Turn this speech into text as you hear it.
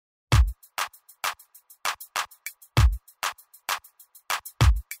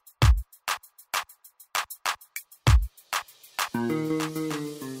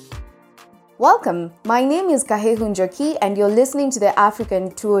Welcome. My name is Njoki and you're listening to the African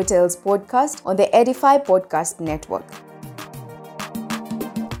Tour Tales podcast on the Edify Podcast Network.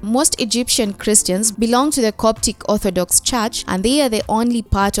 Most Egyptian Christians belong to the Coptic Orthodox Church, and they are the only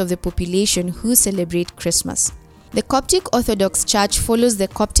part of the population who celebrate Christmas. The Coptic Orthodox Church follows the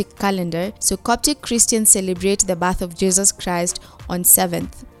Coptic calendar, so Coptic Christians celebrate the birth of Jesus Christ on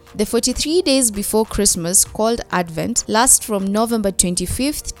 7th. The 43 days before Christmas, called Advent, last from November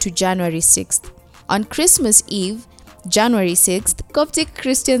 25th to January 6th. On Christmas Eve, January 6th, Coptic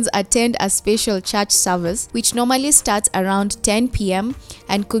Christians attend a special church service which normally starts around 10 p.m.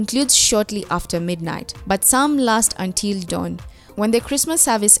 and concludes shortly after midnight, but some last until dawn. When the Christmas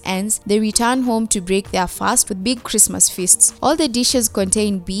service ends, they return home to break their fast with big Christmas feasts. All the dishes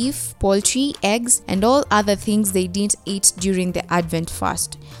contain beef, poultry, eggs, and all other things they didn't eat during the Advent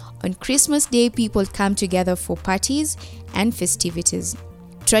fast. On Christmas Day, people come together for parties and festivities.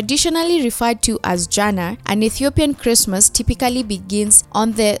 Traditionally referred to as Jana, an Ethiopian Christmas typically begins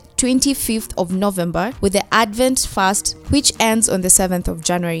on the 25th of November with the Advent fast, which ends on the 7th of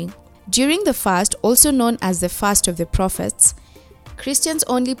January. During the fast, also known as the Fast of the Prophets, Christians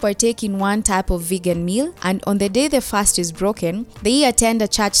only partake in one type of vegan meal, and on the day the fast is broken, they attend a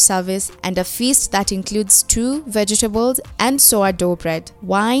church service and a feast that includes stew, vegetables, and sourdough bread,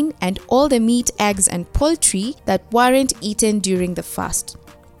 wine, and all the meat, eggs, and poultry that weren't eaten during the fast.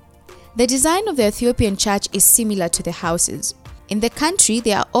 The design of the Ethiopian church is similar to the houses. In the country,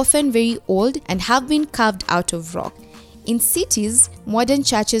 they are often very old and have been carved out of rock. In cities, modern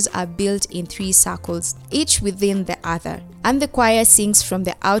churches are built in 3 circles, each within the other, and the choir sings from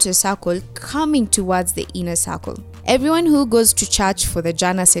the outer circle coming towards the inner circle. Everyone who goes to church for the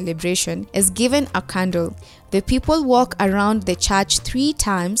Jana celebration is given a candle. The people walk around the church 3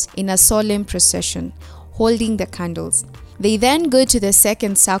 times in a solemn procession, holding the candles. They then go to the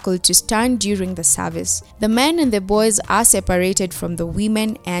second circle to stand during the service. The men and the boys are separated from the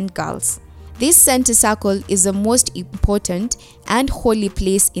women and girls. This center circle is the most important and holy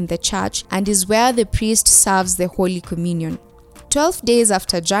place in the church and is where the priest serves the Holy Communion. 12 days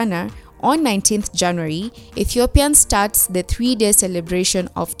after Jana, on 19th January, Ethiopia starts the 3-day celebration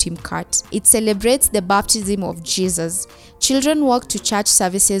of Timkat. It celebrates the baptism of Jesus. Children walk to church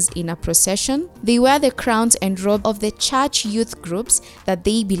services in a procession. They wear the crowns and robe of the church youth groups that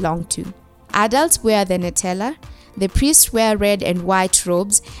they belong to. Adults wear the netela. The priests wear red and white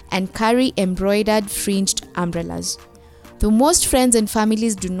robes and carry embroidered fringed umbrellas. Though most friends and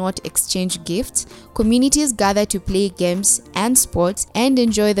families do not exchange gifts, communities gather to play games and sports and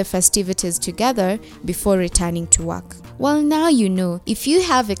enjoy the festivities together before returning to work. Well, now you know, if you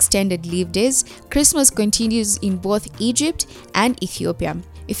have extended leave days, Christmas continues in both Egypt and Ethiopia.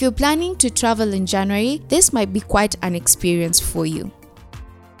 If you're planning to travel in January, this might be quite an experience for you.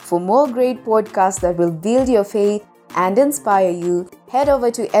 For more great podcasts that will build your faith and inspire you, head over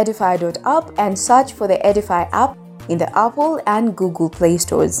to edify.app and search for the Edify app in the Apple and Google Play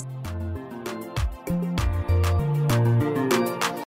stores.